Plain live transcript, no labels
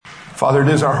Father, it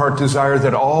is our heart desire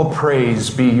that all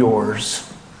praise be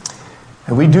yours.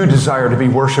 And we do desire to be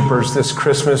worshipers this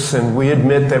Christmas, and we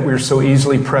admit that we're so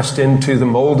easily pressed into the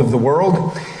mold of the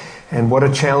world, and what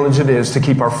a challenge it is to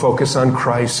keep our focus on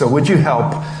Christ. So would you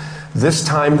help this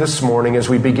time this morning as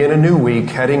we begin a new week,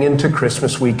 heading into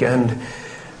Christmas weekend,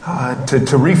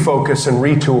 to refocus and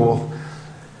retool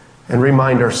and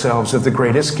remind ourselves of the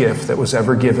greatest gift that was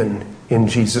ever given in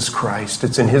Jesus Christ.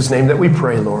 It's in His name that we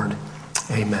pray, Lord.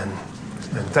 Amen.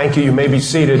 And thank you. You may be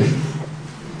seated. Did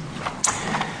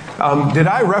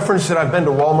I reference that I've been to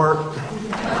Walmart?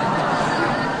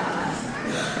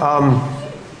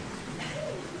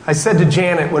 I said to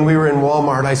Janet when we were in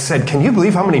Walmart, I said, can you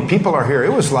believe how many people are here?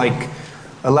 It was like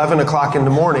 11 o'clock in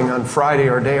the morning on Friday,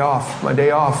 our day off, my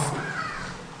day off.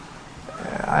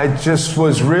 I just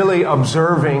was really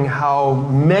observing how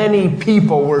many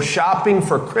people were shopping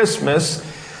for Christmas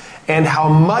and how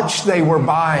much they were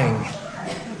buying.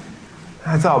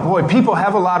 I thought, boy, people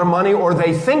have a lot of money, or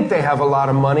they think they have a lot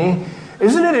of money.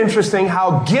 Isn't it interesting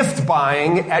how gift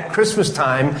buying at Christmas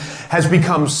time has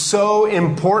become so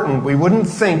important? We wouldn't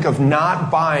think of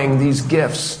not buying these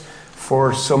gifts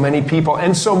for so many people,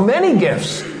 and so many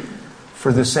gifts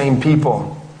for the same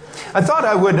people. I thought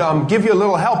I would give you a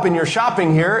little help in your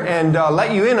shopping here and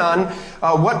let you in on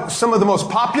what some of the most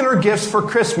popular gifts for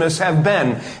Christmas have been.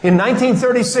 In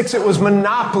 1936, it was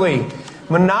Monopoly.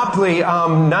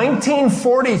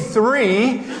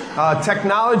 1943,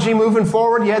 technology moving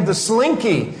forward, you had the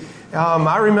Slinky.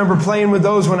 I remember playing with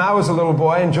those when I was a little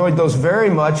boy. I enjoyed those very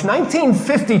much.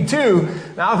 1952,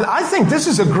 now I think this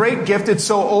is a great gift. It's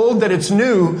so old that it's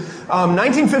new.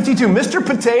 1952, Mr.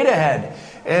 Potato Head.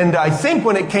 And I think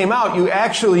when it came out, you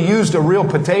actually used a real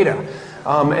potato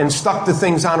and stuck the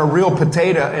things on a real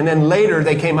potato. And then later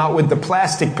they came out with the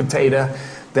plastic potato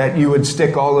that you would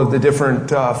stick all of the different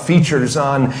features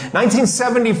on.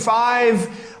 1975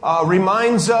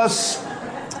 reminds us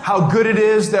how good it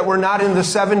is that we're not in the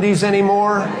 70s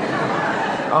anymore.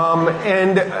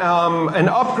 And an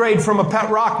upgrade from a pet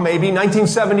rock, maybe.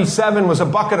 1977 was a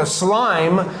bucket of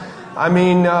slime. I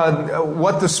mean,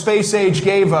 what the space age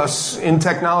gave us in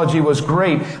technology was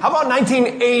great. How about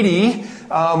 1980,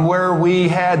 where we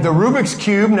had the Rubik's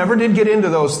Cube? Never did get into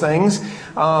those things,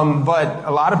 but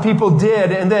a lot of people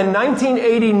did. And then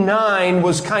 1989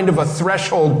 was kind of a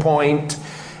threshold point,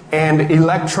 and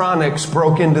electronics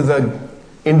broke into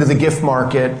the gift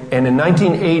market. And in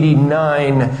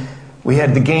 1989, we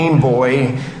had the Game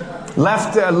Boy.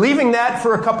 Leaving that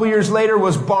for a couple years later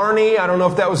was Barney. I don't know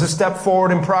if that was a step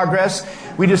forward in progress.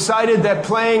 We decided that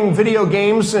playing video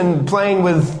games and playing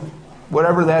with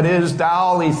whatever that is,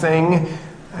 dolly thing.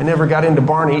 I never got into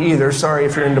Barney either. Sorry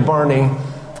if you're into Barney.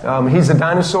 He's a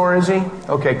dinosaur, is he?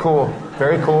 Okay, cool.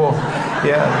 Very cool.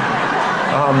 Yeah.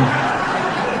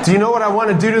 Do you know what I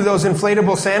want to do to those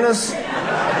inflatable Santas?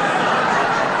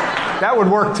 That would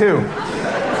work too.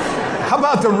 How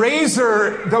about the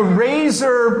Razor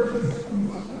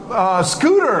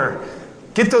scooter?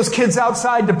 Get those kids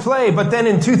outside to play. But then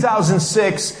in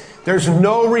 2006, there's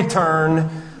no return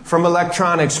from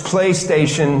electronics.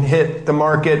 PlayStation hit the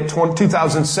market.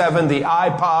 2007, the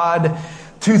iPod.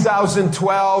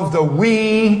 2012, the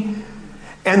Wii.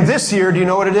 And this year, do you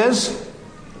know what it is?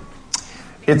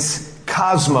 It's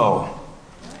Cosmo.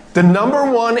 The number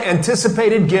one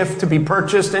anticipated gift to be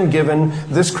purchased and given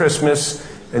this Christmas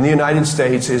in the United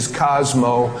States is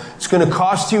Cosmo. It's going to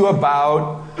cost you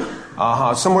about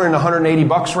somewhere in the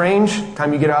 $180 range.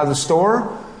 Time you get out of the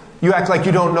store, you act like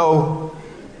you don't know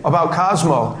about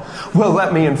Cosmo. Well,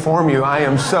 let me inform you. I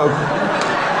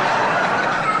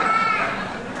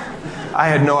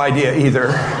had no idea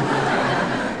either.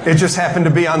 It just happened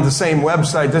to be on the same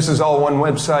website. This is all one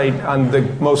website on the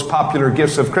most popular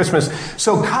gifts of Christmas.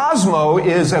 So Cosmo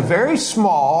is a very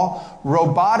small,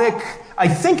 robotic, I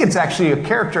think it's actually a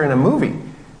character in a movie.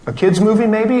 A kid's movie,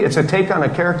 maybe? It's a take on a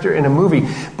character in a movie.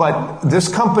 But this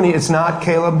company, it's not,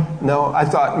 Caleb? No, I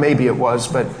thought maybe it was,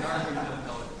 but...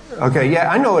 Okay,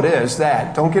 yeah, I know it is,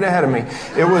 that. Don't get ahead of me.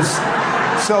 It was...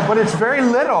 So, but it's very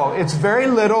little. It's very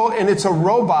little, and it's a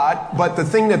robot, but the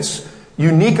thing that's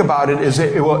unique about it is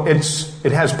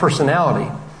it has personality,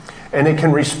 and it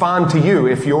can respond to you.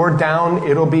 If you're down,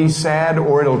 it'll be sad,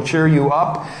 or it'll cheer you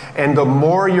up. And the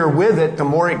more you're with it, the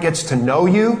more it gets to know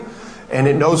you, and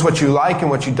it knows what you like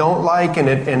and what you don't like, and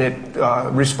it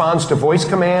responds to voice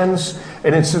commands.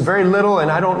 And it's very little, and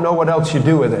I don't know what else you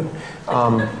do with it,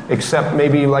 except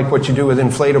maybe like what you do with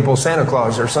inflatable Santa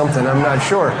Claus or something. I'm not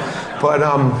sure, but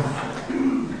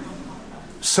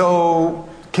so.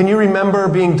 Can you remember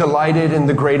being delighted in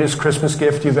the greatest Christmas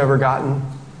gift you've ever gotten?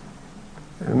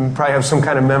 You probably have some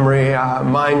kind of memory.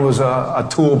 Mine was a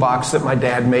toolbox that my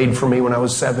dad made for me when I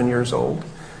was 7 years old.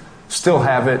 Still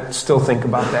have it, still think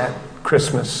about that.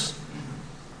 Christmas.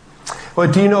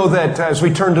 But do you know that as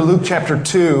we turn to Luke chapter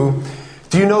 2,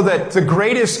 do you know that the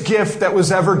greatest gift that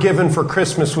was ever given for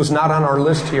Christmas was not on our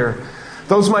list here?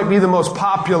 Those might be the most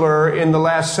popular in the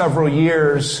last several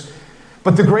years.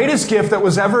 But the greatest gift that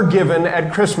was ever given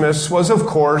at Christmas was, of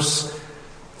course,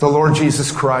 the Lord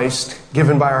Jesus Christ,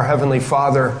 given by our Heavenly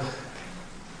Father.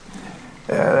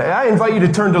 I invite you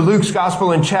to turn to Luke's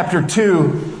Gospel in chapter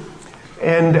 2.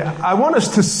 And I want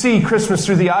us to see Christmas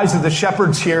through the eyes of the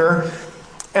shepherds here.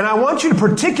 And I want you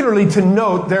particularly to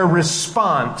note their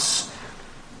response.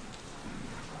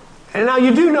 And now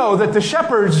you do know that the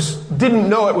shepherds didn't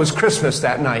know it was Christmas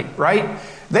that night, right?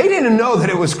 They didn't know that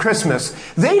it was Christmas.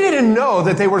 They didn't know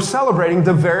that they were celebrating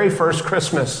the very first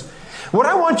Christmas. What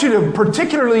I want you to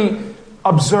particularly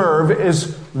observe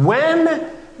is when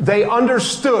they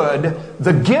understood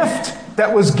the gift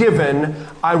that was given,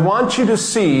 I want you to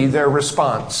see their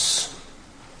response.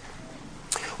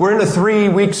 We're in a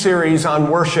 3-week series on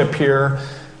worship here.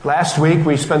 Last week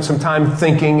we spent some time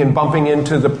thinking and bumping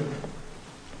into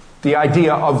the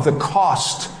idea of the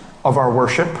cost of our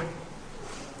worship.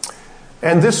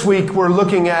 And this week we're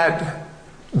looking at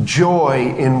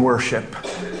joy in worship.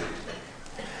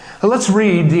 Let's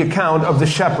read the account of the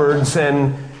shepherds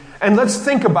and let's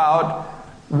think about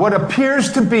what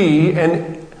appears to be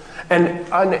an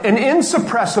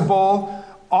insuppressible,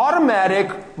 automatic,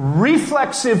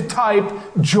 reflexive type,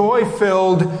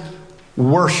 joy-filled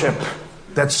worship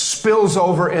that spills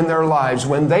over in their lives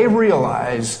when they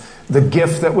realize the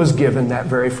gift that was given that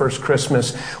very first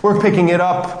Christmas. We're picking it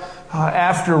up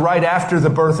right after the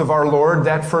birth of our Lord,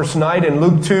 that first night in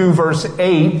Luke 2, verse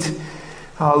 8,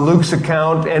 Luke's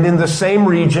account. And in the same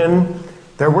region,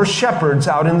 there were shepherds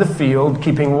out in the field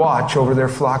keeping watch over their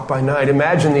flock by night.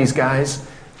 Imagine these guys.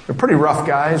 They're pretty rough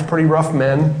guys, pretty rough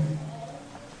men.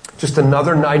 Just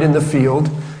another night in the field.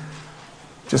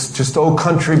 Just old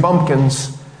country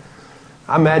bumpkins.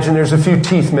 I imagine there's a few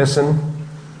teeth missing.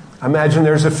 I imagine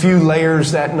there's a few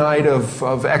layers that night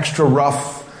of extra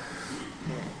rough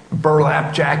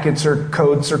burlap jackets or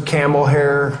coats or camel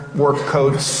hair work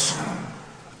coats.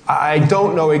 I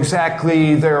don't know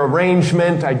exactly their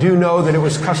arrangement. I do know that it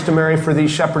was customary for these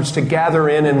shepherds to gather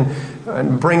in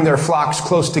and bring their flocks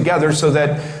close together so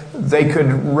that they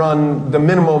could run the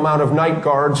minimal amount of night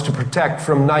guards to protect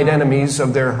from night enemies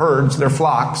of their herds, their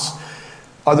flocks.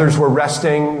 Others were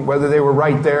resting, whether they were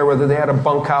right there, whether they had a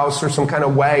bunkhouse or some kind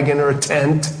of wagon or a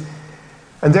tent.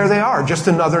 And there they are, just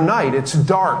another night. It's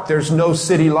dark. There's no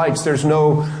city lights. There's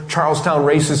no Charlestown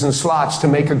races and slots to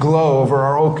make a glow over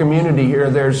our whole community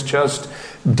here. There's just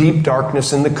deep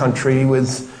darkness in the country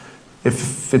with,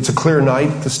 if it's a clear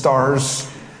night, the stars.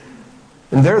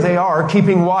 And there they are,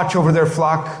 keeping watch over their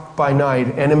flock by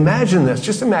night. And imagine this,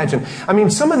 just imagine. I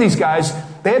mean, some of these guys,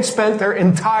 they had spent their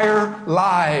entire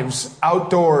lives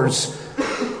outdoors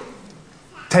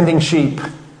tending sheep.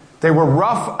 They were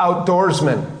rough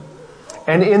outdoorsmen.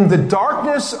 And in the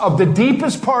darkness of the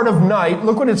deepest part of night,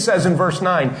 look what it says in verse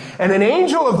 9. And an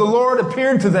angel of the Lord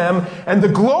appeared to them, and the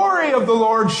glory of the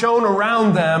Lord shone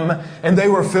around them, and they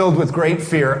were filled with great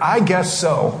fear. I guess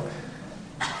so.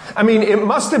 I mean, it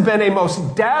must have been a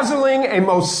most dazzling, a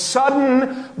most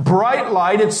sudden, bright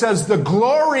light. It says the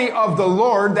glory of the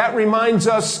Lord. That reminds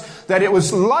us that it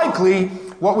was likely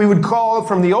what we would call,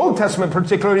 from the Old Testament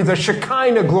particularly, the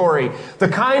Shekinah glory. The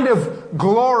kind of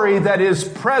glory that is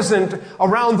present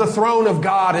around the throne of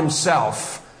God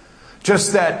himself.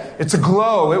 Just that it's a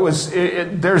glow. It's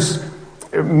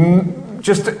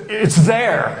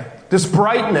there. This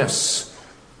brightness.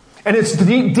 And it's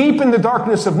deep in the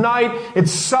darkness of night.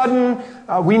 It's sudden.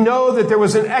 We know that there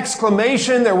was an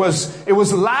exclamation. It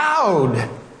was loud.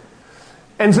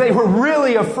 And they were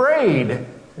really afraid.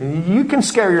 You can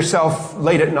scare yourself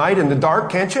late at night in the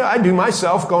dark, can't you? I do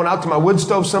myself, going out to my wood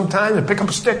stove sometimes and pick up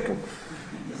a stick.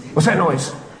 What's that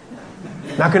noise?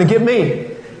 Not going to get me.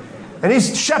 And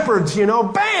these shepherds,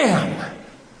 bam!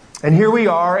 And here we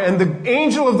are, and the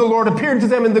angel of the Lord appeared to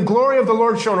them, and the glory of the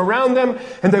Lord shone around them,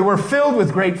 and they were filled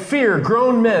with great fear,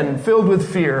 grown men filled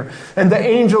with fear. And the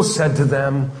angel said to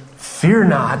them, "Fear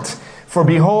not, for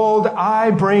behold, I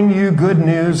bring you good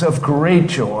news of great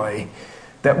joy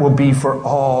that will be for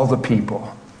all the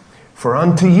people. For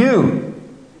unto you,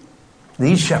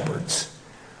 these shepherds,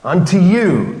 unto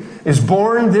you is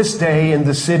born this day in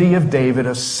the city of David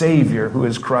a Savior who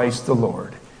is Christ the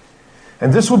Lord.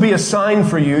 And this will be a sign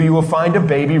for you. You will find a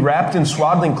baby wrapped in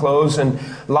swaddling clothes and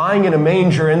lying in a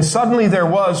manger." And suddenly there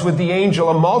was with the angel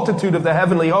a multitude of the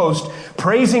heavenly host,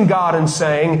 praising God and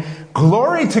saying,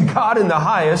 "Glory to God in the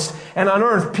highest, and on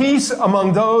earth peace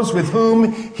among those with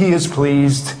whom he is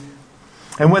pleased."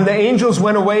 And when the angels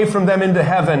went away from them into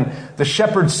heaven, the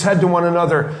shepherds said to one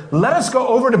another, "Let us go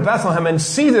over to Bethlehem and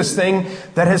see this thing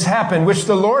that has happened, which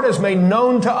the Lord has made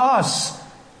known to us."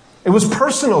 It was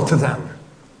personal to them.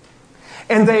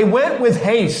 And they went with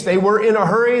haste. They were in a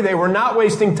hurry. They were not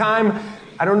wasting time.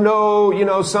 I don't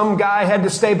know, some guy had to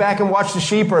stay back and watch the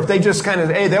sheep, or if they just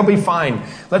hey, they'll be fine.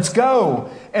 Let's go.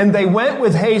 And they went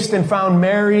with haste and found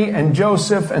Mary and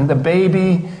Joseph, and the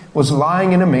baby was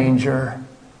lying in a manger.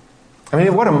 I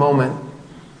mean, what a moment.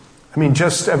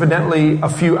 Just evidently a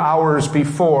few hours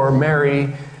before,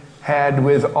 Mary had,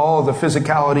 with all the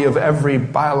physicality of every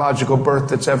biological birth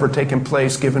that's ever taken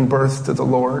place, given birth to the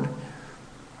Lord.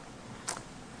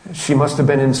 She must have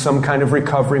been in some kind of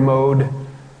recovery mode.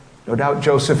 No doubt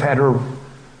Joseph had her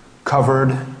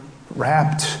covered,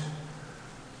 wrapped,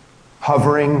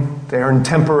 hovering. They are in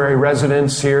temporary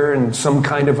residence here in some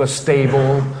kind of a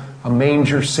stable, a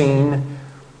manger scene. And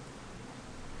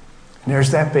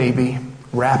there's that baby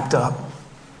wrapped up.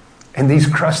 And these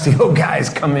crusty old guys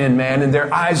come in, man, and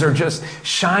their eyes are just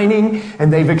shining,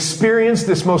 and they've experienced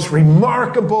this most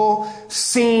remarkable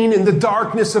scene in the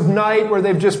darkness of night where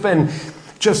they've just been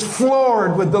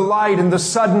floored with the light and the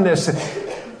suddenness.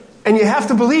 And you have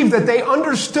to believe that they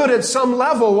understood at some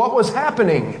level what was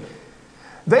happening.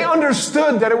 They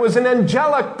understood that it was an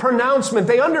angelic pronouncement.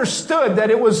 They understood that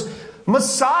it was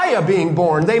Messiah being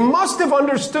born. They must have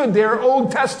understood their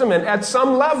Old Testament at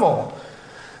some level.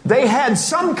 They had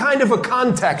some kind of a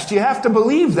context. You have to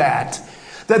believe that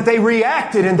they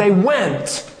reacted and they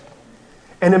went.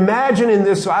 And imagine in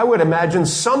this, I would imagine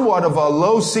somewhat of a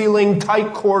low-ceiling,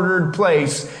 tight-quartered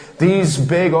place, these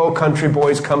big old country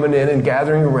boys coming in and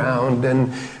gathering around.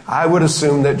 And I would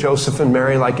assume that Joseph and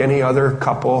Mary, like any other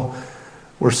couple,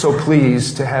 were so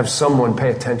pleased to have someone pay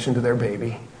attention to their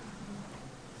baby.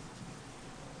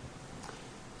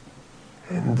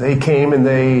 And they came and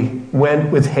they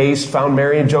went with haste, found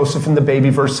Mary and Joseph and the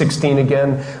baby, verse 16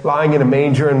 again, lying in a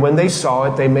manger. And when they saw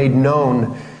it, they made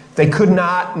known. They could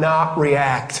not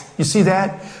react. You see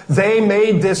that? They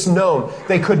made this known.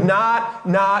 They could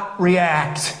not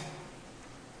react.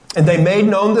 And they made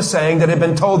known the saying that had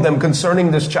been told them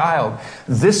concerning this child.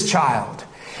 This child.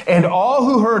 And all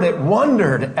who heard it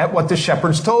wondered at what the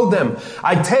shepherds told them.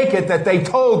 I take it that they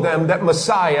told them that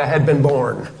Messiah had been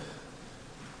born.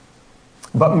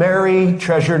 But Mary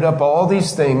treasured up all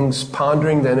these things,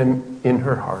 pondering them in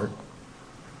her heart.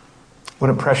 What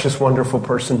a precious, wonderful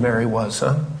person Mary was,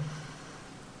 huh?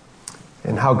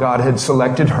 And how God had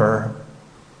selected her,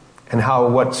 and how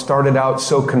what started out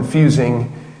so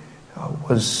confusing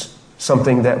was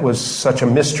something that was such a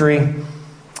mystery.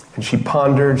 And she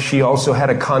pondered. She also had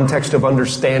a context of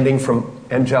understanding from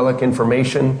angelic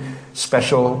information,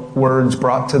 special words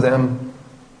brought to them.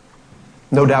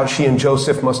 No doubt she and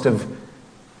Joseph must have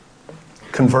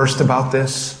conversed about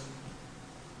this.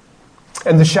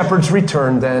 And the shepherds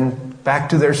returned then back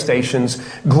to their stations,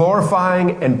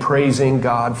 glorifying and praising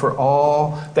God for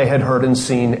all they had heard and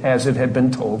seen as it had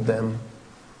been told them.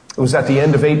 It was at the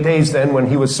end of 8 days then when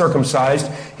he was circumcised.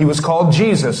 He was called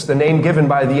Jesus, the name given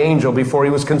by the angel before he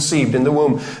was conceived in the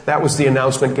womb. That was the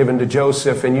announcement given to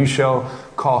Joseph, and you shall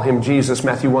call him Jesus.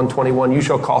 Matthew 1:21, you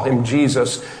shall call him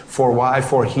Jesus. For why?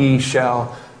 For he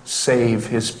shall save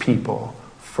his people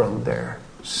from their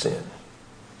sin.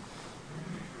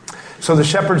 So the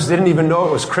shepherds didn't even know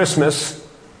it was Christmas.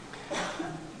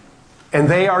 And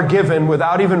they are given,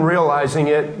 without even realizing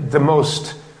it, the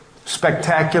most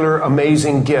spectacular,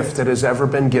 amazing gift that has ever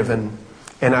been given.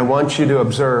 And I want you to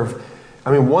observe,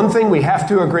 one thing we have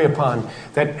to agree upon,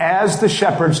 that as the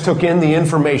shepherds took in the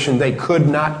information, they could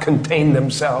not contain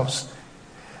themselves.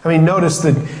 Notice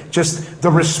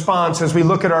the response as we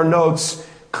look at our notes.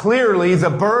 Clearly, the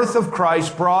birth of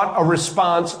Christ brought a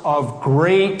response of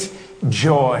great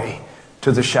joy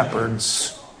to the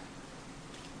shepherds.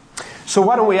 So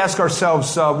why don't we ask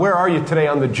ourselves, where are you today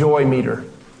on the joy meter?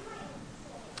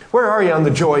 Where are you on the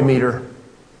joy meter?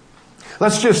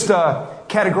 Let's just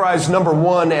categorize number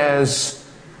one as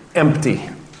empty.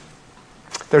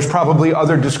 There's probably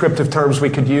other descriptive terms we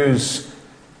could use.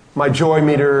 My joy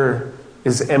meter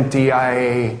is empty.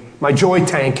 My joy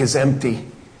tank is empty.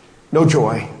 No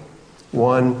joy.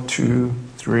 1, 2,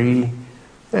 3,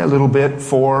 a little bit,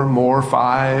 4 more,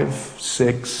 5,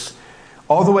 6.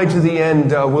 All the way to the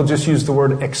end, we'll just use the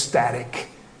word ecstatic.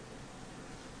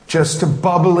 Just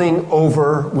bubbling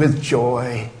over with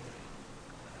joy.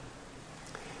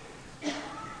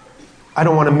 I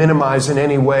don't want to minimize in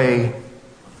any way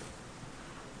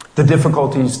the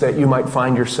difficulties that you might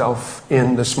find yourself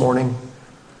in this morning.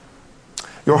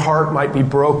 Your heart might be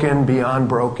broken beyond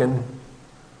broken.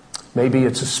 Maybe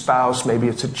it's a spouse, maybe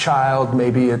it's a child,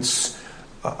 maybe it's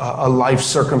a life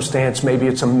circumstance, maybe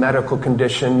it's a medical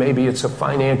condition, maybe it's a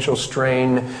financial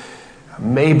strain.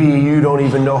 Maybe you don't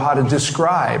even know how to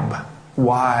describe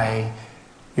why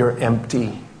you're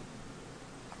empty.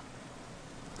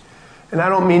 And I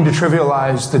don't mean to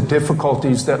trivialize the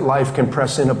difficulties that life can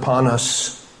press in upon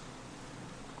us.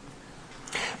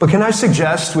 But can I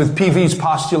suggest, with PV's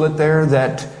postulate there,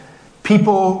 that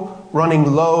people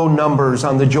running low numbers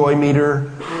on the joy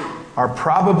meter are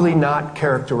probably not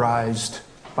characterized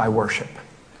by worship.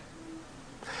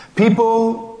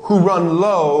 People who run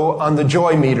low on the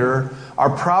joy meter are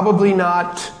probably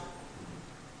not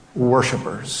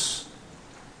worshipers.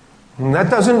 And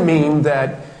that doesn't mean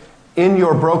that in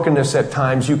your brokenness at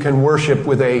times you can worship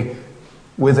with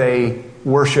a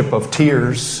worship of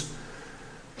tears,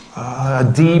 a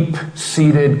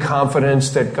deep-seated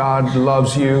confidence that God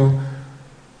loves you,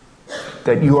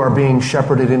 that you are being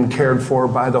shepherded and cared for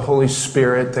by the Holy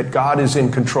Spirit, that God is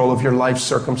in control of your life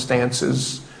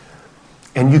circumstances.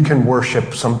 And you can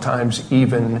worship sometimes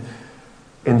even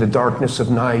in the darkness of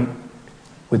night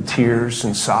with tears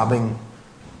and sobbing.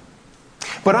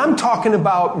 But I'm talking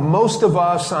about most of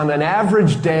us on an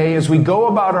average day as we go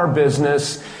about our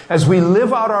business, as we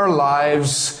live out our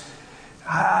lives.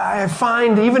 I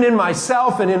find even in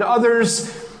myself and in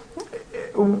others,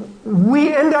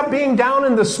 we end up being down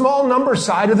in the small number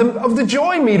side of the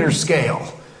joy meter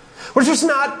scale. We're just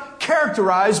not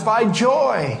characterized by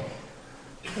joy.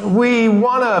 We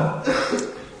want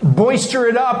to boister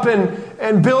it up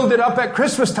and build it up at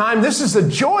Christmas time. This is a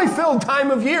joy-filled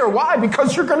time of year. Why?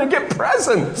 Because you're going to get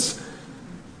presents.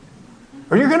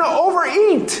 Or you're going to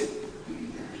overeat.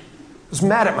 I was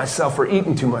mad at myself for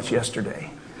eating too much yesterday.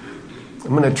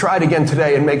 I'm going to try it again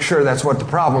today and make sure that's what the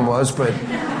problem was, but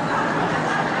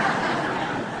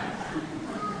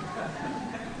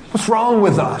what's wrong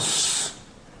with us?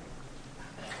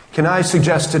 Can I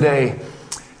suggest today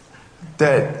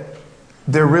that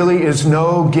there really is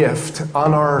no gift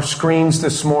on our screens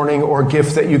this morning or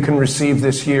gift that you can receive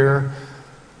this year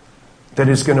that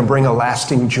is going to bring a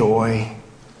lasting joy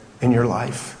in your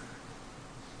life?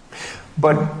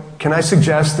 But can I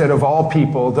suggest that of all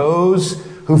people, those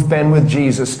who've been with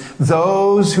Jesus,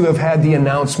 those who have had the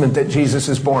announcement that Jesus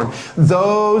is born,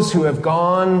 those who have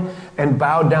gone and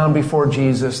bowed down before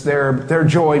Jesus, their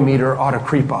joy meter ought to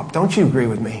creep up. Don't you agree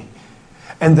with me?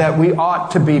 And that we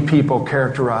ought to be people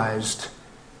characterized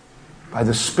by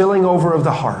the spilling over of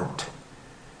the heart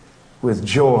with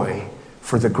joy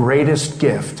for the greatest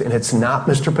gift, and it's not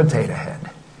Mr. Potato Head,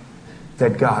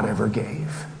 that God ever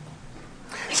gave.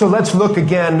 So let's look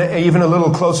again, even a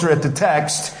little closer at the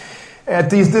text.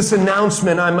 At this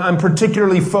announcement, I'm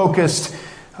particularly focused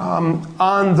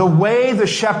on the way the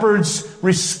shepherds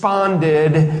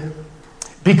responded,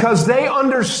 because they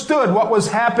understood what was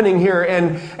happening here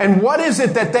and what is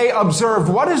it that they observed,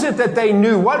 what is it that they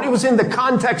knew, what was in the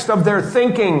context of their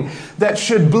thinking that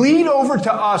should bleed over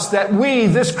to us, that we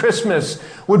this Christmas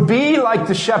would be like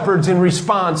the shepherds in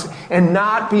response and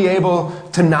not be able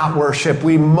to not worship.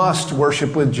 We must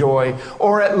worship with joy,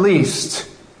 or at least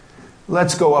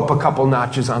let's go up a couple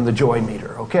notches on the joy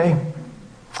meter, okay?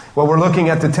 Well, we're looking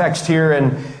at the text here,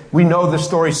 and we know the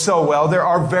story so well. There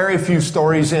are very few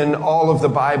stories in all of the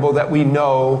Bible that we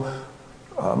know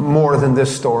more than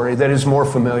this story, that is more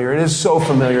familiar. It is so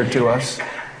familiar to us.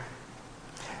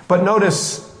 But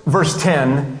notice verse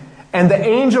 10, and the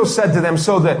angel said to them,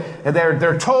 so that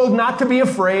they're told not to be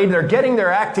afraid. They're getting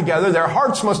their act together. Their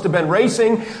hearts must have been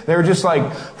racing. They were just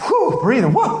like, whew,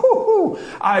 breathing, whoo.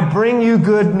 I bring you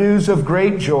good news of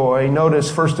great joy.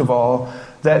 Notice, first of all,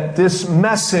 that this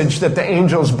message that the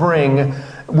angels bring,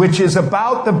 which is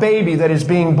about the baby that is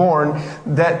being born,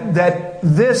 that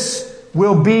this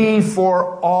will be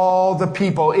for all the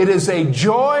people. It is a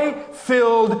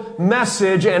joy-filled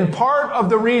message, and part of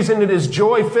the reason it is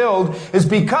joy-filled is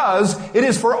because it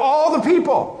is for all the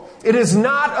people. It is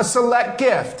not a select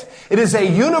gift. It is a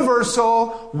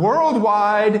universal,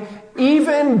 worldwide,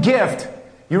 even gift.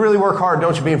 You really work hard,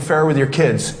 don't you, being fair with your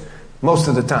kids most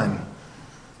of the time.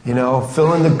 You know,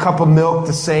 filling the cup of milk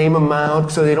the same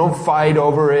amount so they don't fight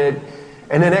over it.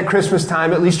 And then at Christmas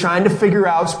time, at least trying to figure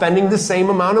out spending the same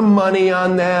amount of money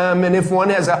on them. And if one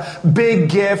has a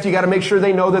big gift, you got to make sure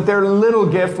they know that their little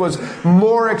gift was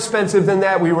more expensive than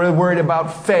that. We were worried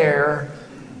about fair.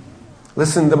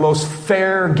 Listen, the most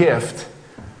fair gift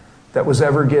that was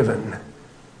ever given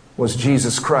was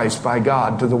Jesus Christ by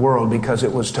God to the world, because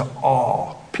it was to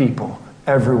all people,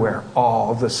 everywhere,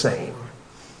 all the same.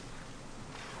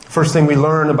 First thing we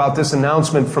learn about this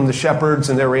announcement from the shepherds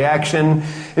and their reaction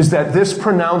is that this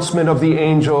pronouncement of the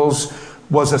angels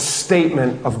was a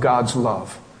statement of God's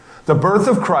love. The birth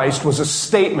of Christ was a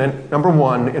statement, number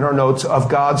one, in our notes, of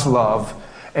God's love.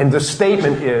 And the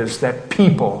statement is that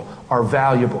people are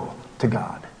valuable to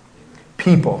God.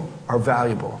 People are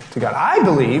valuable to God. I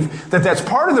believe that that's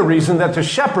part of the reason that the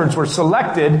shepherds were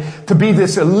selected to be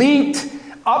this elite,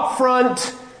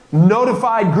 upfront,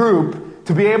 notified group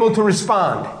to be able to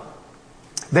respond.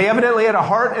 They evidently had a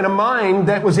heart and a mind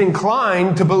that was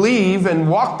inclined to believe and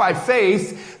walk by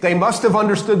faith. They must have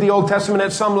understood the Old Testament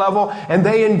at some level, and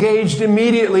they engaged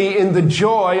immediately in the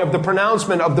joy of the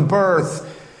pronouncement of the birth.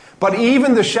 But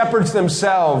even the shepherds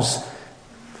themselves,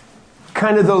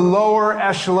 kind of the lower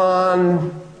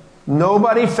echelon,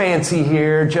 nobody fancy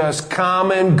here, just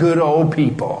common good old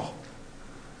people.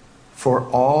 For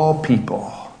all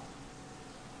people.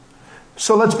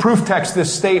 So let's proof text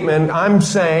this statement. I'm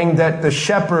saying that the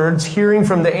shepherds, hearing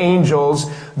from the angels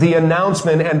the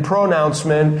announcement and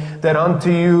pronouncement that unto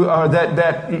you,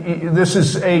 this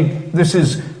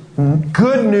is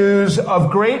good news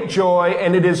of great joy,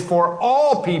 and it is for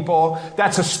all people.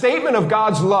 That's a statement of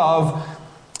God's love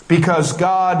because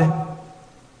God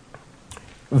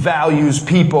values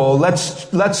people.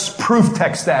 Let's proof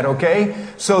text that, okay?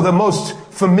 So the most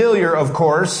familiar, of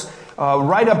course,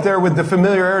 right up there with the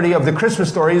familiarity of the Christmas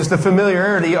story is the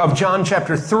familiarity of John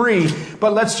chapter 3.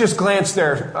 But let's just glance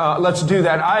there. Let's do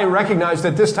that. I recognize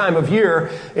that this time of year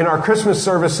in our Christmas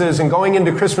services and going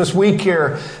into Christmas week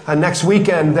here next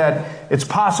weekend that it's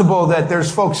possible that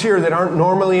there's folks here that aren't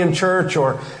normally in church,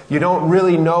 or you don't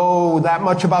really know that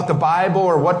much about the Bible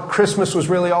or what Christmas was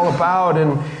really all about.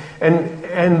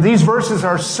 And these verses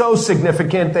are so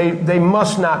significant, they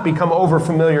must not become over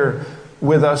familiar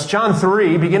with us. John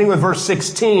 3, beginning with verse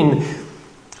 16.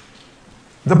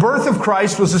 The birth of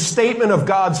Christ was a statement of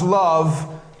God's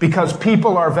love because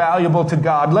people are valuable to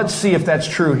God. Let's see if that's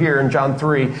true here in John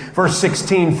 3, verse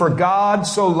 16. For God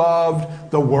so loved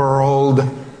the world.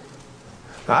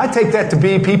 Now, I take that to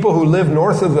be people who live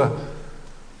north of the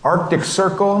Arctic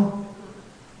Circle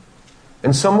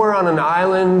and somewhere on an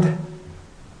island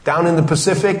down in the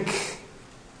Pacific,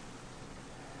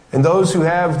 and those who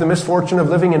have the misfortune of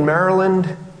living in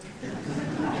Maryland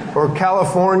or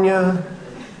California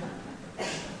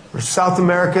or South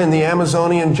America in the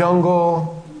Amazonian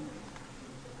jungle.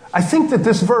 I think that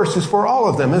this verse is for all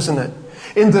of them, isn't it?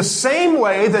 In the same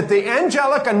way that the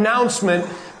angelic announcement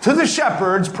to the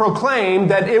shepherds proclaimed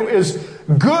that it is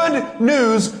good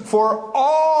news for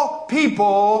all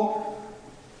people,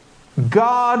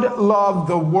 God loved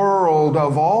the world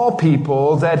of all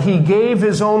people that He gave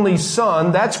His only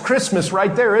Son. That's Christmas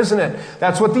right there, isn't it?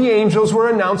 That's what the angels were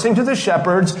announcing to the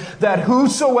shepherds, that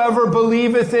whosoever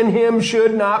believeth in Him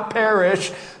should not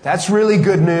perish. That's really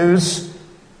good news.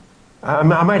 I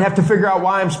might have to figure out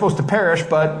why I'm supposed to perish,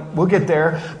 but we'll get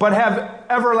there. But have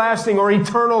everlasting or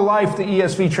eternal life, the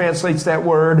ESV translates that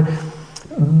word.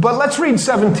 But let's read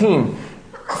 17.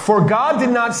 For God did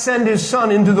not send His Son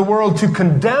into the world to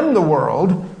condemn the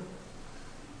world.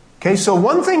 Okay, so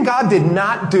one thing God did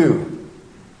not do.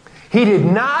 He did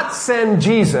not send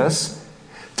Jesus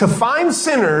to find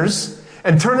sinners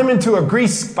and turn them into a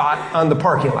grease spot on the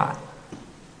parking lot.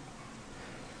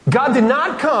 God did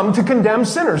not come to condemn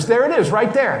sinners. There it is,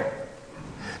 right there.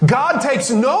 God takes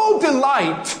no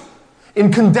delight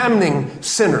in condemning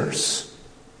sinners.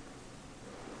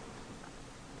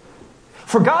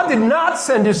 For God did not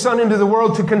send His Son into the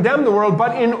world to condemn the world,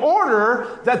 but in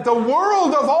order that the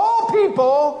world of all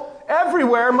people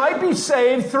everywhere might be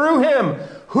saved through Him.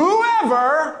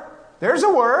 Whoever, there's a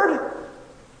word.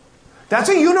 That's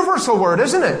a universal word,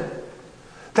 isn't it?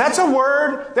 That's a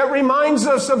word that reminds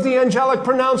us of the angelic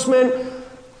pronouncement.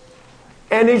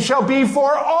 And it shall be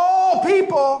for all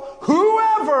people.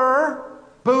 Whoever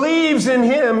believes in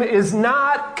Him is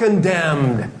not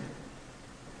condemned.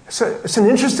 So it's an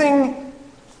interesting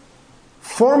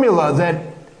formula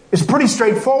that is pretty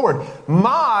straightforward.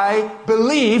 My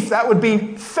belief, that would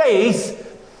be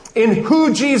faith, in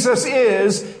who Jesus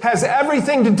is, has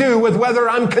everything to do with whether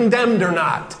I'm condemned or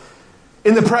not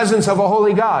in the presence of a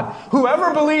holy God.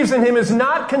 Whoever believes in Him is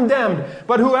not condemned,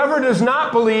 but whoever does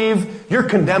not believe, you're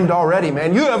condemned already,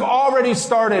 man. You have already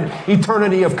started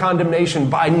eternity of condemnation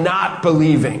by not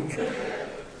believing.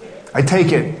 I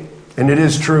take it, and it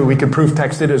is true, we can proof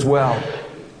text it as well,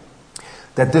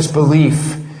 that this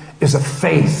belief is a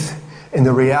faith in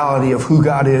the reality of who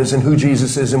God is and who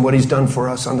Jesus is and what He's done for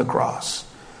us on the cross,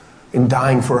 in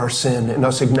dying for our sin and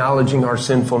us acknowledging our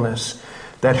sinfulness,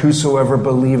 that whosoever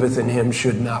believeth in Him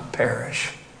should not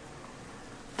perish,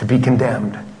 to be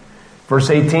condemned. Verse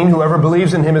 18, whoever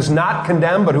believes in him is not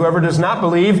condemned, but whoever does not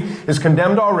believe is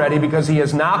condemned already because he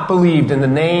has not believed in the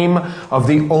name of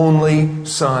the only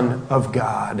Son of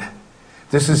God.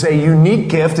 This is a unique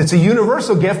gift. It's a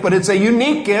universal gift, but it's a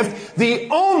unique gift. The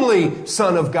only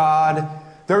Son of God.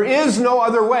 There is no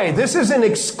other way. This is an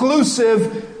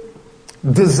exclusive,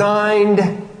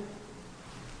 designed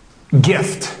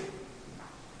gift.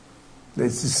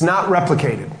 It's not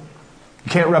replicated.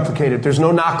 You can't replicate it. There's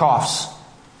no knockoffs.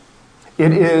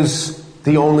 It is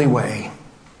the only way.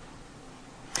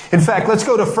 In fact, let's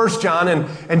go to 1 John,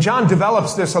 and John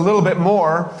develops this a little bit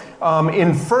more.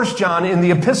 In 1 John, in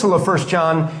the epistle of 1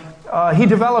 John, he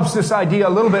develops this idea a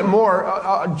little bit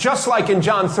more. Just like in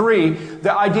John 3,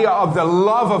 the idea of the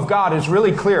love of God is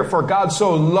really clear. For God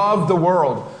so loved the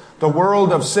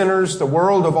world of sinners, the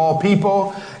world of all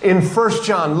people. In 1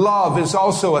 John, love is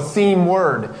also a theme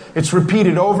word. It's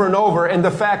repeated over and over. And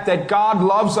the fact that God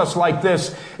loves us like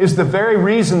this is the very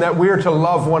reason that we're to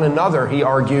love one another, he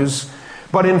argues.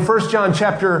 But in 1 John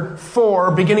chapter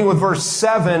 4, beginning with verse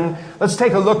 7, let's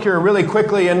take a look here really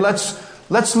quickly, and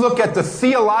let's look at the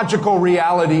theological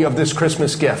reality of this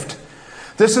Christmas gift.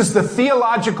 This is the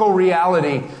theological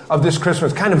reality of this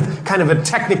Christmas, kind of a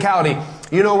technicality.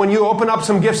 You know, when you open up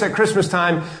some gifts at Christmas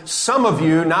time, some of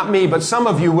you, not me, but some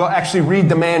of you will actually read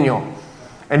the manual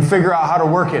and figure out how to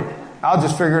work it. I'll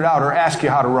just figure it out or ask you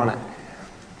how to run it.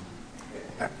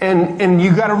 And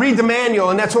you got to read the manual,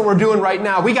 and that's what we're doing right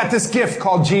now. We got this gift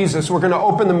called Jesus. We're going to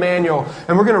open the manual,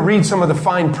 and we're going to read some of the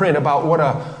fine print about what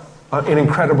an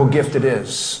incredible gift it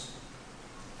is.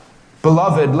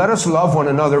 Beloved, let us love one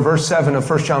another. Verse 7 of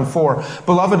 1 John 4.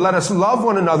 Beloved, let us love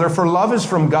one another, for love is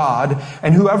from God,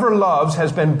 and whoever loves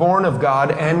has been born of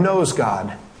God and knows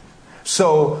God.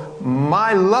 So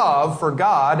my love for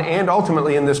God, and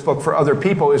ultimately in this book for other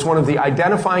people, is one of the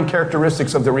identifying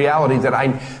characteristics of the reality that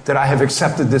I have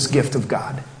accepted this gift of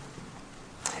God.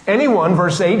 Anyone,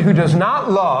 verse 8, who does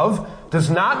not love does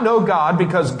not know God,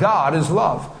 because God is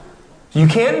love. You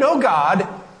can't know God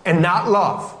and not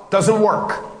love. Doesn't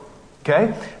work.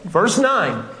 Okay? Verse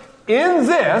 9. In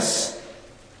this,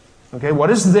 okay,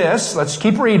 what is this? Let's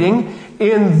keep reading.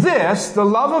 In this, the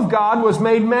love of God was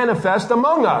made manifest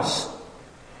among us.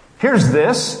 Here's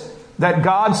this, that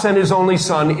God sent His only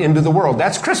Son into the world.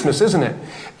 That's Christmas, isn't it?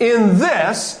 In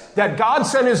this, that God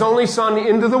sent His only Son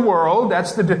into the world,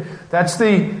 that's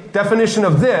the definition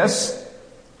of this,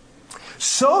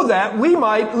 so that we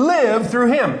might live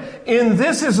through Him. In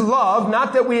this is love,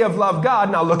 not that we have loved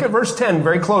God. Now look at verse 10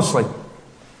 very closely.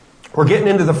 We're getting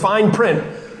into the fine print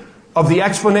of the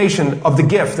explanation of the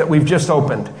gift that we've just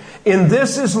opened. In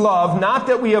this is love, not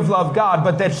that we have loved God,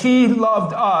 but that He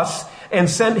loved us and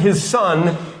sent His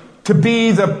Son to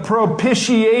be the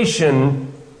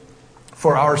propitiation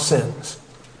for our sins.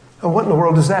 And what in the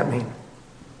world does that mean?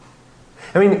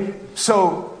 I mean,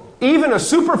 so even a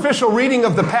superficial reading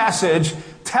of the passage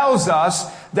tells us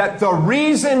that the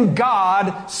reason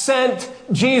God sent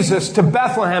Jesus to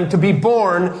Bethlehem to be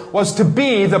born was to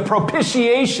be the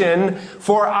propitiation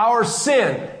for our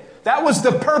sin. That was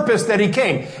the purpose that He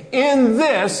came. In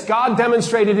this, God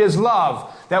demonstrated His love,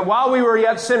 that while we were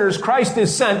yet sinners, Christ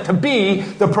is sent to be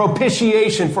the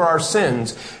propitiation for our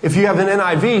sins. If you have an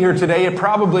NIV here today, it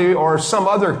probably, or some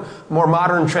other more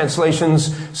modern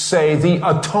translations, say the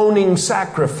atoning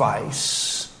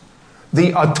sacrifice.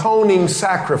 The atoning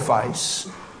sacrifice.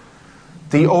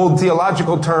 The old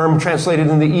theological term translated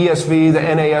in the ESV, the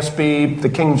NASB, the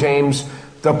King James,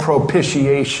 the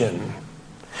propitiation.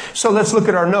 So let's look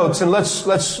at our notes, and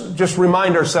let's just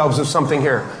remind ourselves of something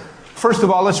here. First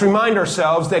of all, let's remind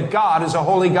ourselves that God is a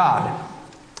holy God.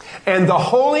 And the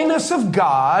holiness of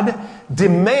God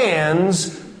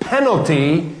demands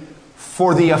penalty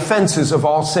for the offenses of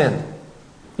all sin.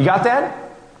 You got that?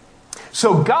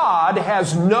 So God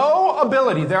has no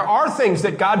ability. There are things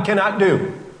that God cannot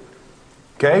do.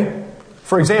 Okay?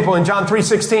 For example, in John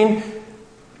 3:16,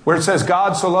 where it says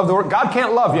God so loved the world, God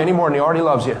can't love you any more than He already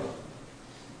loves you.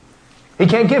 He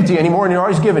can't give to you any more than He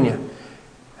already given you.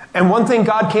 And one thing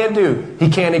God can't do, He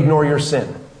can't ignore your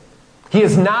sin. He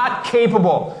is not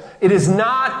capable. It is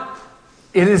not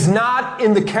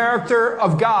in the character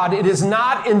of God. It is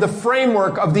not in the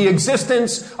framework of the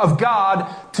existence of God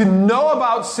to know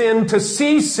about sin, to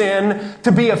see sin,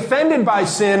 to be offended by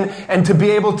sin, and to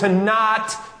be able to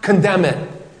not condemn it.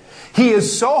 He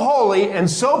is so holy and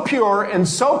so pure and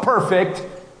so perfect,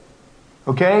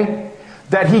 okay,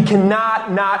 that He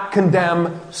cannot not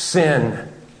condemn sin.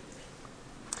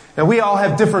 Now, we all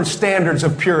have different standards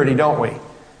of purity, don't we?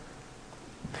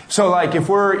 So, like, if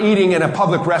we're eating in a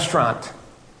public restaurant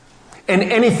and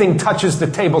anything touches the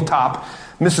tabletop,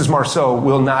 Mrs. Marceau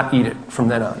will not eat it from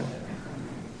then on.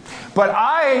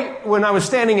 But when I was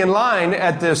standing in line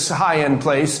at this high-end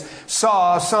place,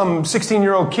 saw some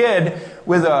 16-year-old kid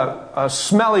with a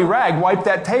smelly rag wipe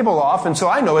that table off, and so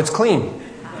I know it's clean.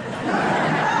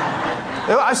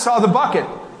 I saw the bucket.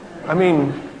 I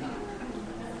mean,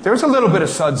 there's a little bit of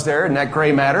suds there in that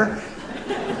gray matter.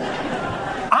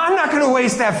 I'm not going to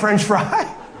waste that French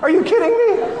fry. Are you kidding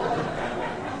me?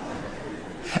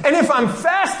 And if I'm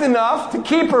fast enough to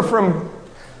keep her from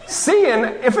seeing,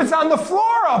 if it's on the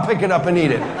floor, I'll pick it up and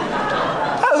eat it.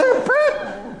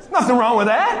 There's nothing wrong with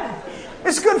that.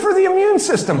 It's good for the immune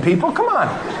system, people. Come on.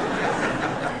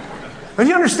 But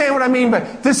you understand what I mean?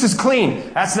 But this is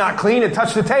clean. That's not clean. It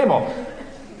touched the table.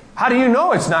 How do you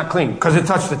know it's not clean? Because it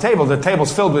touched the table. The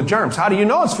table's filled with germs. How do you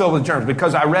know it's filled with germs?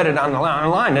 Because I read it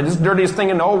online. It's the dirtiest thing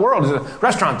in the whole world is a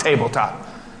restaurant tabletop.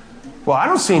 Well, I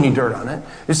don't see any dirt on it.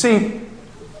 You see,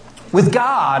 with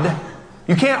God,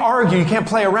 you can't argue, you can't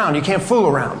play around, you can't fool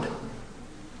around.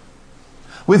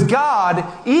 With God,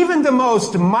 even the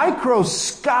most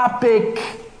microscopic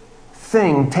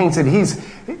thing tainted.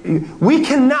 We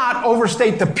cannot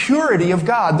overstate the purity of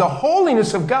God. The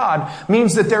holiness of God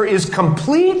means that there is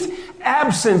complete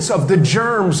absence of the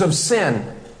germs of sin.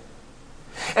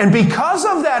 And because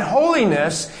of that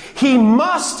holiness, He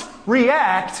must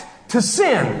react to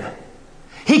sin.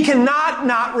 He cannot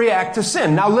not react to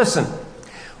sin. Now listen.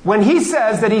 When He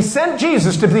says that He sent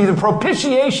Jesus to be the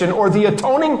propitiation or the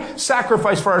atoning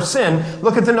sacrifice for our sin,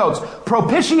 look at the notes.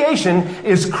 Propitiation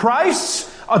is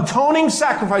Christ's atoning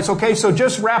sacrifice. Okay, so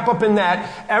just wrap up in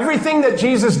that. Everything that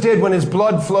Jesus did when His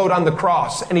blood flowed on the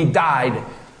cross and He died.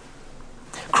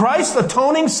 Christ's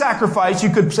atoning sacrifice,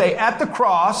 you could say at the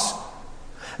cross,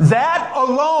 that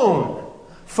alone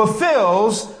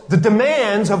fulfills the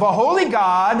demands of a holy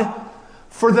God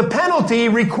for the penalty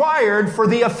required for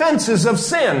the offenses of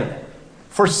sin,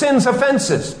 for sin's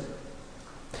offenses.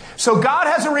 So God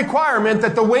has a requirement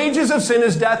that the wages of sin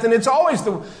is death, and it's always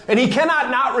and He cannot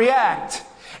not react.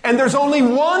 And there's only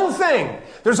one thing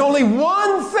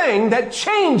that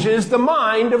changes the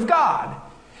mind of God.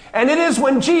 And it is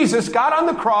when Jesus got on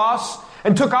the cross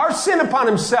and took our sin upon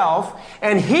Himself,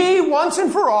 and He, once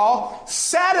and for all,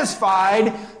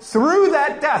 satisfied through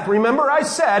that death. Remember I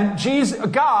said,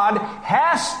 God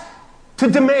has to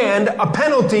demand a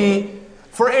penalty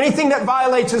for anything that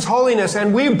violates His holiness,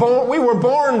 and we were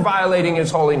born violating His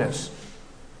holiness.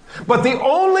 But the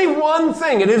only one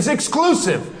thing, it is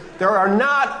exclusive, there are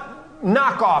not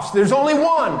knockoffs, there's only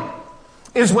one,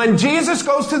 is when Jesus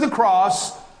goes to the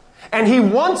cross, and He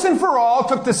once and for all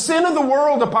took the sin of the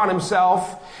world upon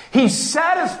Himself. He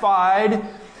satisfied.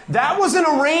 That was an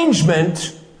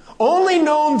arrangement only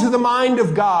known to the mind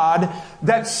of God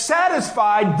that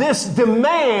satisfied this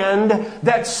demand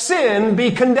that sin be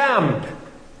condemned.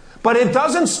 But it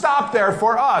doesn't stop there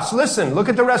for us. Listen, look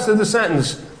at the rest of the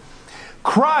sentence.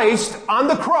 Christ on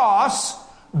the cross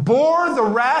bore the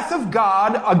wrath of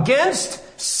God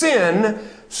against sin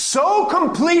so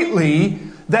completely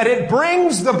that it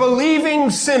brings the believing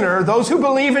sinner, those who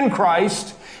believe in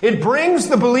Christ, it brings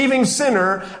the believing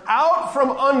sinner out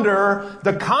from under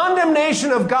the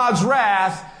condemnation of God's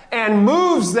wrath and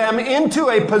moves them into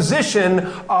a position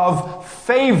of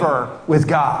favor with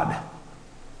God.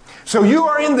 So you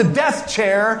are in the death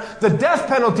chair, the death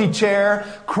penalty chair.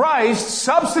 Christ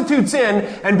substitutes in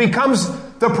and becomes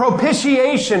the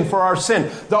propitiation for our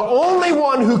sin. The only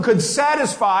one who could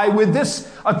satisfy with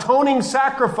this atoning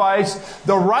sacrifice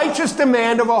the righteous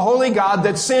demand of a holy God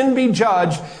that sin be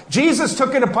judged. Jesus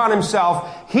took it upon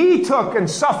Himself. He took and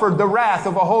suffered the wrath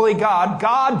of a holy God.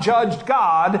 God judged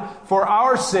God for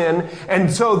our sin.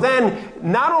 And so then,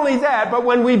 not only that, but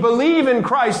when we believe in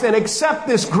Christ and accept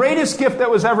this greatest gift that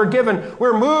was ever given,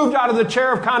 we're moved out of the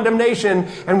chair of condemnation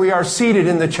and we are seated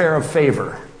in the chair of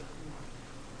favor.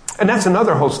 And that's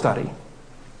another whole study.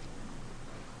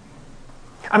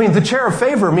 I mean, the chair of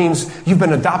favor means you've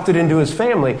been adopted into His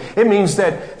family. It means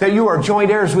that you are joint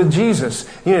heirs with Jesus.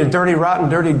 You know, dirty, rotten,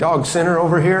 dirty dog sinner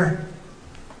over here.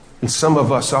 And some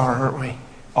of us are, aren't we?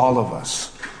 All of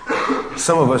us.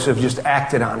 Some of us have just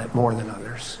acted on it more than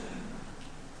others.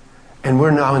 And we're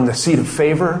now in the seat of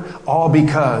favor, all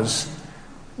because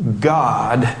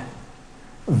God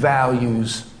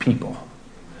values people.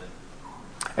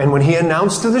 And when He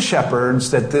announced to the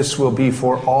shepherds that this will be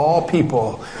for all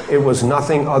people, it was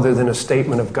nothing other than a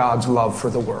statement of God's love for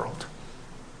the world.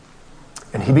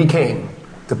 And He became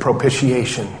the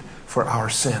propitiation for our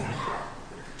sin.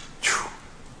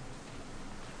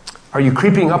 Are you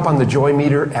creeping up on the joy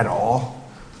meter at all?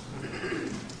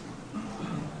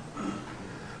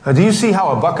 Do you see how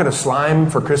a bucket of slime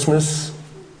for Christmas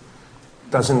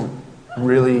doesn't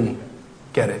really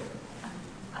get it?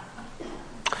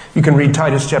 You can read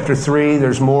Titus chapter 3.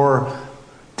 There's more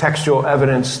textual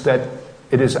evidence that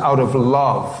it is out of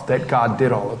love that God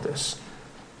did all of this.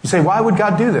 You say, why would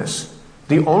God do this?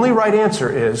 The only right answer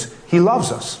is He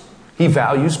loves us. He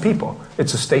values people.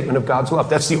 It's a statement of God's love.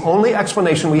 That's the only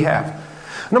explanation we have.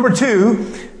 Number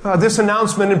two, this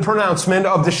announcement and pronouncement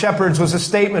of the shepherds was a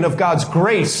statement of God's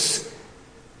grace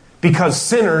because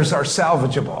sinners are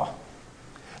salvageable.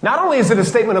 Not only is it a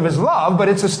statement of His love, but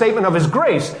it's a statement of His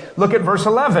grace. Look at verse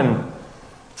 11.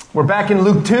 We're back in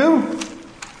Luke 2.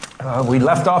 We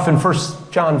left off in 1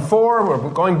 John 4. We're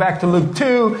going back to Luke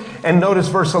 2. And notice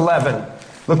verse 11.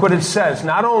 Look what it says.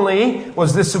 Not only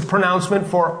was this a pronouncement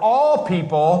for all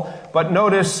people, but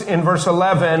notice in verse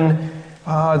 11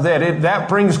 that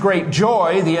brings great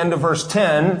joy, the end of verse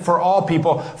 10, for all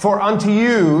people. For unto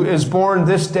you is born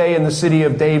this day in the city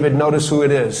of David. Notice who it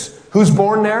is. Who's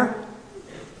born there?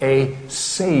 A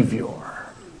Savior.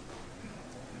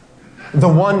 The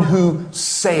one who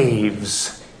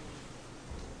saves.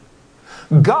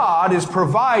 God is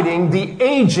providing the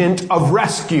agent of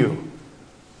rescue.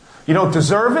 You don't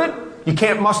deserve it. You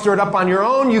can't muster it up on your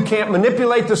own. You can't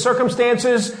manipulate the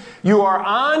circumstances. You are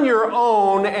on your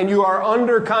own and you are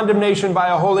under condemnation by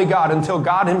a holy God until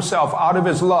God Himself, out of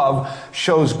His love,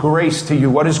 shows grace to you.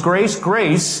 What is grace?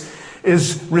 Grace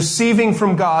is receiving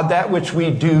from God that which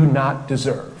we do not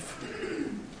deserve.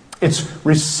 It's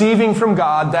receiving from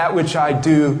God that which I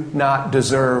do not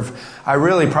deserve. I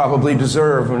really probably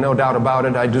deserve, no doubt about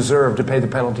it, I deserve to pay the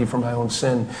penalty for my own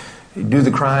sin. Do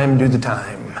the crime, do the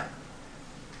time.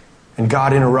 And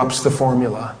God interrupts the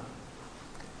formula.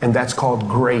 And that's called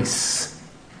grace.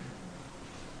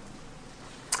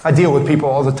 I deal with people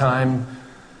all the time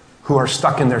who are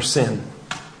stuck in their sin.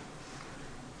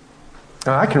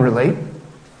 Now, I can relate.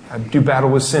 I do battle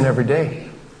with sin every day.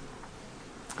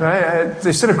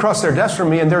 They sit across their desk from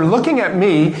me and they're looking at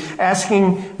me,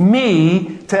 asking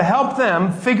me to help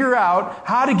them figure out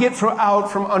how to get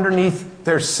out from underneath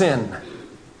their sin.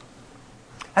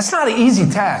 That's not an easy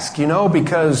task,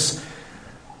 because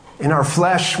in our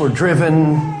flesh we're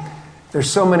driven. There's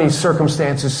so many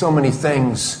circumstances, so many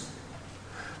things.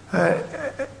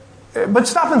 But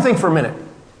stop and think for a minute.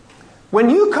 When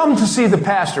you come to see the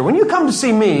pastor, when you come to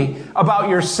see me about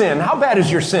your sin, how bad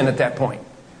is your sin at that point?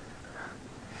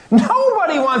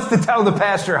 Nobody wants to tell the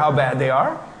pastor how bad they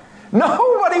are.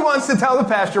 Nobody wants to tell the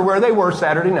pastor where they were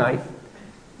Saturday night.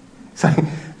 It's like,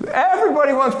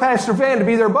 everybody wants Pastor Van to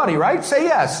be their buddy, right? Say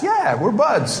yes. Yeah, we're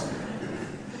buds.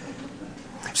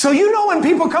 So when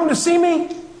people come to see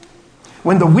me,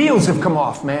 when the wheels have come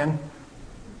off, man.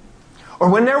 Or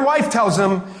when their wife tells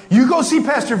them, you go see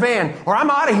Pastor Van or I'm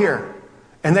out of here.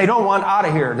 And they don't want out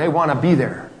of here. They want to be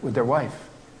there with their wife.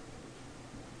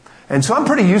 And so I'm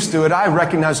pretty used to it. I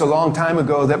recognized a long time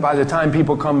ago that by the time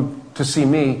people come to see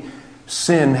me,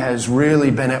 sin has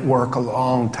really been at work a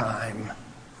long time.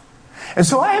 And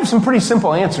so I have some pretty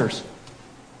simple answers.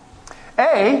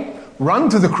 A, run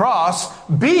to the cross.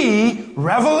 B,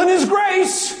 revel in His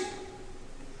grace.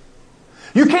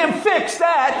 You can't fix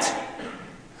that.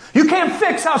 You can't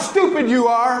fix how stupid you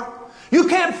are. You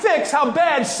can't fix how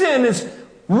bad sin is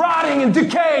rotting and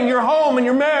decaying your home and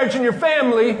your marriage and your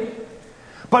family.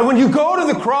 But when you go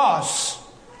to the cross,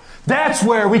 that's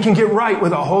where we can get right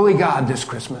with a holy God this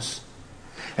Christmas.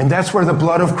 And that's where the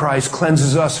blood of Christ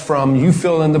cleanses us from, you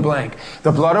fill in the blank.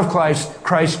 The blood of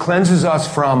Christ cleanses us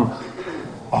from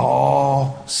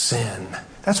all sin.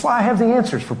 That's why I have the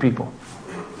answers for people.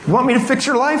 You want me to fix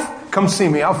your life? Come see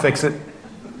me, I'll fix it.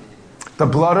 The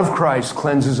blood of Christ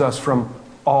cleanses us from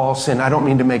all sin. I don't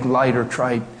mean to make light or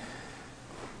trite.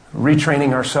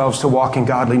 Retraining ourselves to walk in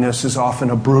godliness is often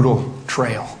a brutal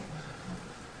trail.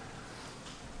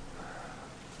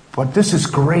 But this is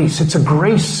grace. It's a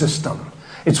grace system.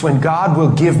 It's when God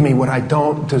will give me what I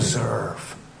don't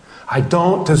deserve. I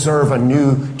don't deserve a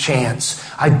new chance.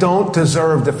 I don't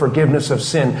deserve the forgiveness of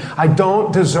sin. I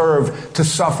don't deserve to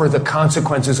suffer the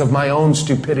consequences of my own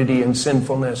stupidity and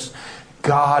sinfulness.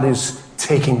 God is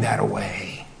taking that away.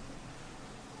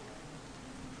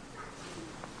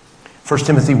 1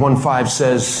 Timothy 1:5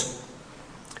 says,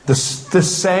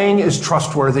 this saying is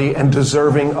trustworthy and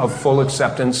deserving of full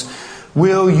acceptance.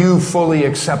 Will you fully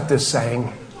accept this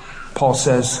saying? Paul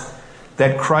says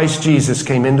that Christ Jesus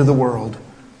came into the world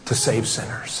to save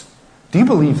sinners. Do you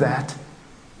believe that?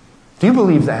 Do you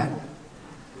believe that?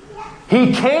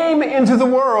 He came into the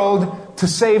world to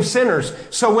save sinners.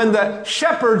 So when the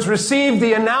shepherds received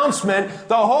the announcement,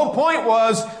 the whole point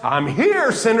was, I'm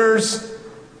here, sinners.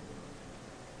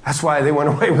 That's why they went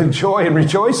away with joy and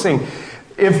rejoicing.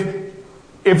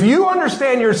 If you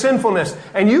understand your sinfulness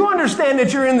and you understand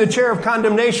that you're in the chair of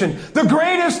condemnation, the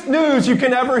greatest news you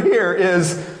can ever hear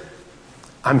is,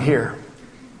 I'm here.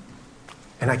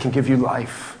 And I can give you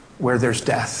life where there's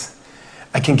death.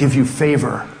 I can give you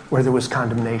favor where there was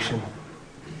condemnation.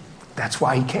 That's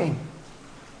why he came.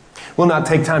 We'll not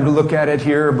take time to look at it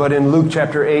here, but in Luke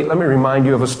chapter 8, let me remind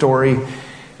you of a story.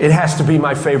 It has to be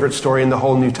my favorite story in the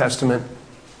whole New Testament.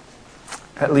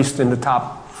 At least in the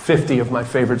top 50 of my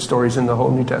favorite stories in the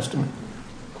whole New Testament.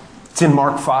 It's in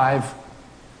Mark 5.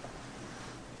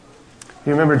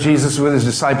 You remember Jesus with his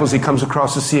disciples, he comes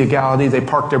across the Sea of Galilee, they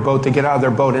park their boat, they get out of their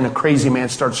boat, and a crazy man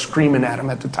starts screaming at him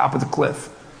at the top of the cliff.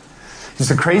 He's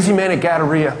the crazy man at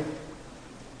Gadara.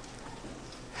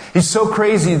 He's so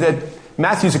crazy that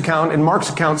Matthew's account and Mark's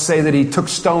account say that he took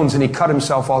stones and he cut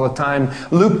himself all the time.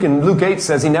 Luke 8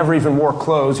 says he never even wore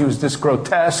clothes. He was this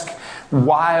grotesque,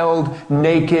 wild,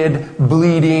 naked,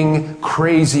 bleeding,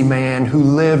 crazy man who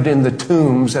lived in the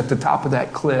tombs at the top of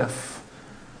that cliff.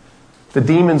 The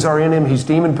demons are in him. He's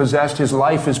demon-possessed. His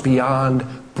life is beyond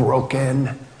broken.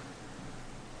 And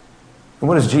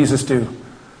what does Jesus do?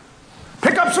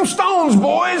 Pick up some stones,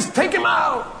 boys. Take him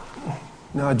out.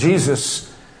 No,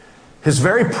 Jesus, his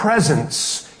very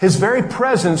presence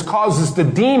causes the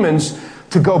demons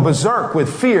to go berserk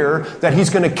with fear that he's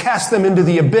going to cast them into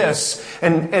the abyss.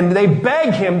 And they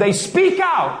beg him, they speak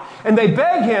out, and they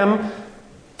beg him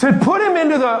to put him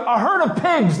into a herd of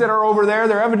pigs that are over there.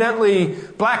 They're evidently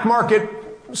black market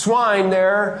swine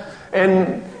there.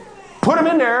 And put him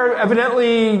in there.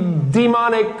 Evidently,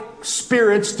 demonic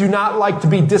spirits do not like to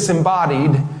be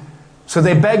disembodied. So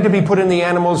they beg to be put in the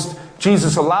animals.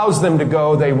 Jesus allows them to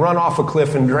go. They run off a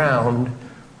cliff and drown.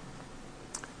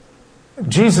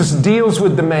 Jesus deals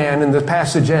with the man, and the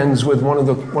passage ends with one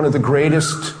of the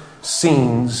greatest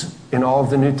scenes in all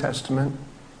of the New Testament.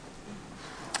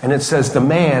 And it says, the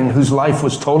man whose life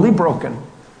was totally broken,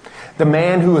 the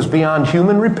man who was beyond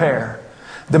human repair,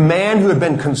 the man who had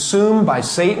been consumed by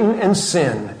Satan and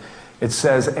sin, it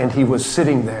says, and he was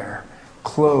sitting there,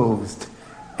 clothed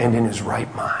and in his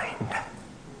right mind.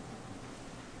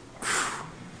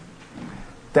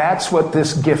 That's what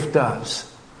this gift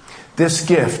does. This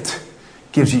gift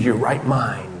gives you your right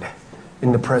mind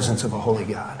in the presence of a holy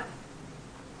God.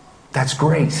 That's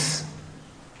grace.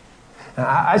 Now,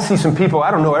 I see some people,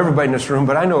 I don't know everybody in this room,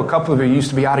 but I know a couple of you used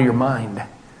to be out of your mind.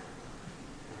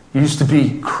 You used to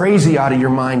be crazy out of your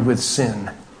mind with sin.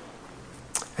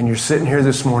 And you're sitting here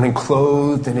this morning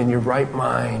clothed and in your right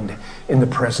mind in the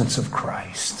presence of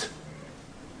Christ.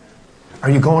 Are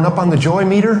you going up on the joy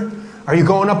meter? Are you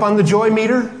going up on the joy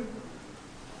meter?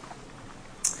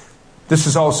 This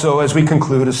is also, as we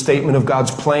conclude, a statement of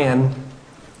God's plan.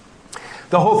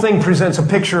 The whole thing presents a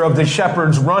picture of the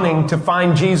shepherds running to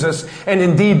find Jesus, and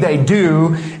indeed they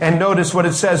do. And notice what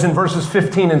it says in verses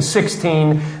 15 and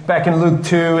 16 back in Luke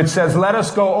 2. It says, let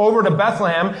us go over to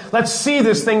Bethlehem. Let's see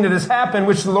this thing that has happened,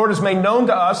 which the Lord has made known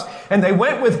to us. And they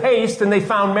went with haste, and they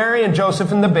found Mary and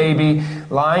Joseph and the baby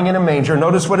lying in a manger.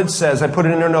 Notice what it says. I put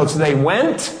it in their notes. They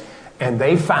went and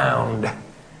they found.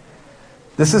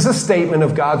 This is a statement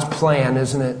of God's plan,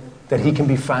 isn't it? That he can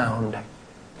be found.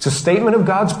 It's a statement of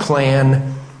God's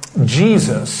plan.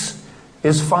 Jesus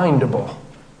is findable.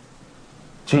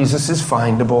 Jesus is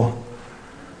findable.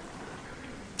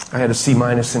 I had a C-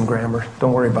 in grammar.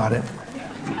 Don't worry about it.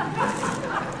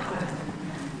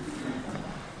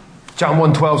 John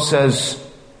 1:12 says,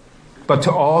 but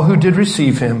to all who did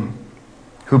receive him,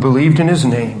 who believed in his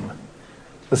name,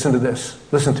 listen to this.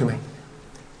 Listen to me.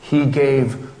 He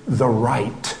gave the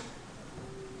right.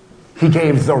 He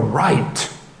gave the right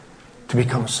to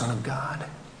become a son of God.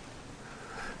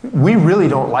 We really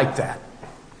don't like that.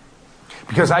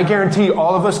 Because I guarantee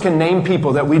all of us can name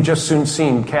people that we've just soon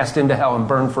seen cast into hell and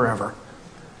burn forever.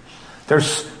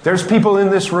 There's people in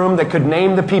this room that could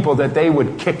name the people that they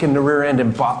would kick in the rear end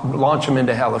and launch them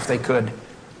into hell if they could.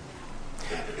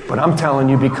 But I'm telling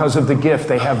you, because of the gift,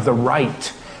 they have the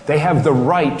right. They have the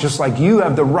right, just like you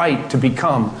have the right to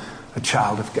become a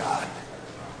child of God.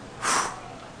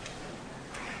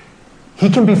 He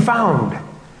can be found.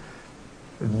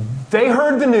 They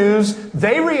heard the news,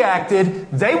 they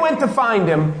reacted, they went to find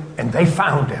him, and they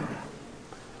found him.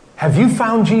 Have you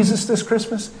found Jesus this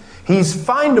Christmas? He's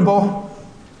findable.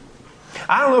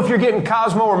 I don't know if you're getting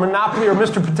Cosmo or Monopoly or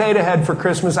Mr. Potato Head for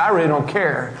Christmas. I really don't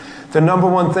care. The number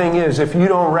one thing is, if you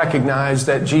don't recognize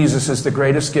that Jesus is the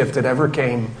greatest gift that ever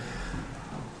came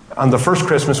on the first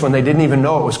Christmas when they didn't even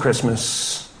know it was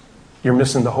Christmas, you're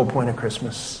missing the whole point of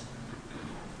Christmas.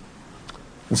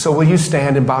 And so will you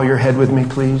stand and bow your head with me,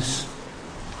 please?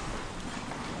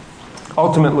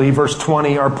 Ultimately, verse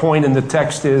 20, our point in the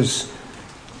text is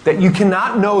that you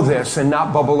cannot know this and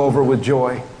not bubble over with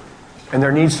joy. And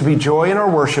there needs to be joy in our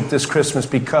worship this Christmas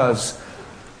because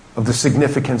of the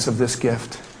significance of this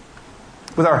gift.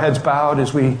 With our heads bowed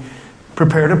as we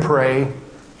prepare to pray,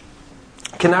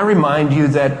 can I remind you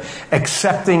that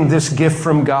accepting this gift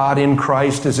from God in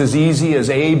Christ is as easy as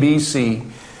A, B, C.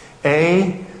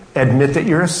 A, admit that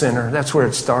you're a sinner. That's where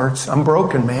it starts. I'm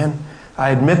broken, man. I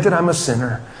admit that I'm a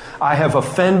sinner. I have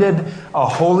offended a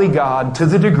holy God to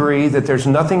the degree that there's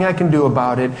nothing I can do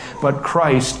about it, but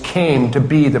Christ came to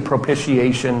be the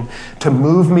propitiation, to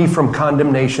move me from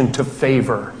condemnation to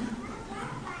favor.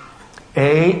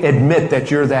 A, admit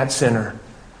that you're that sinner.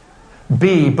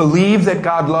 B, believe that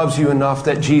God loves you enough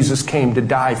that Jesus came to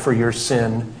die for your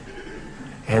sin.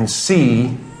 And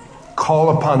C,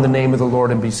 call upon the name of the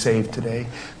Lord and be saved today.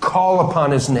 Call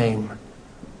upon His name.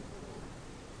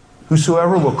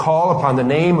 Whosoever will call upon the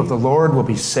name of the Lord will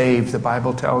be saved, the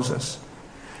Bible tells us.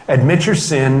 Admit your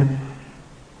sin.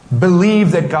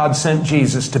 Believe that God sent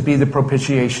Jesus to be the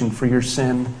propitiation for your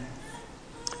sin.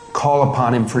 Call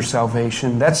upon Him for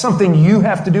salvation. That's something you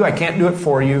have to do. I can't do it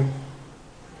for you.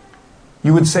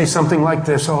 You would say something like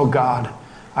this: oh God,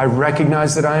 I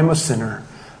recognize that I am a sinner.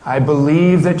 I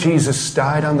believe that Jesus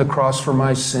died on the cross for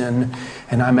my sin,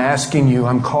 and I'm asking you,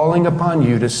 I'm calling upon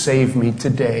you to save me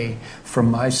today from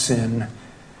my sin.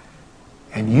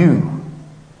 And you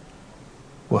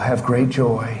will have great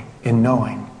joy in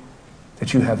knowing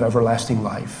that you have everlasting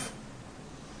life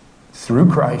through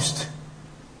Christ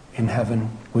in heaven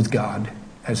with God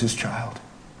as His child.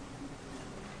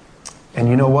 And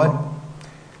you know what?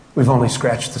 We've only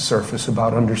scratched the surface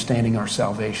about understanding our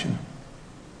salvation.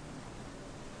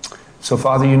 So,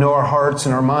 Father, you know our hearts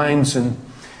and our minds, and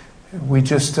we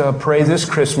just pray this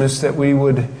Christmas that we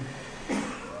would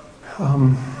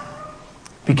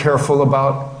be careful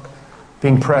about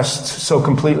being pressed so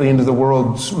completely into the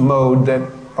world's mode that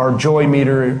our joy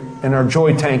meter and our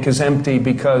joy tank is empty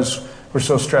because we're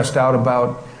so stressed out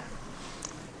about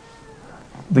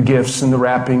the gifts and the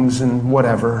wrappings and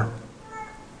whatever.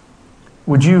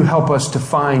 Would you help us to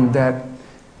find that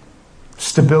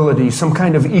stability, some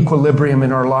kind of equilibrium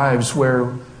in our lives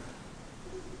where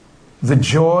the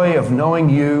joy of knowing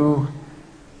you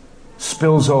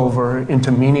spills over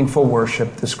into meaningful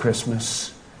worship this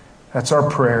Christmas? That's our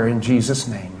prayer in Jesus'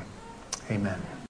 name. Amen.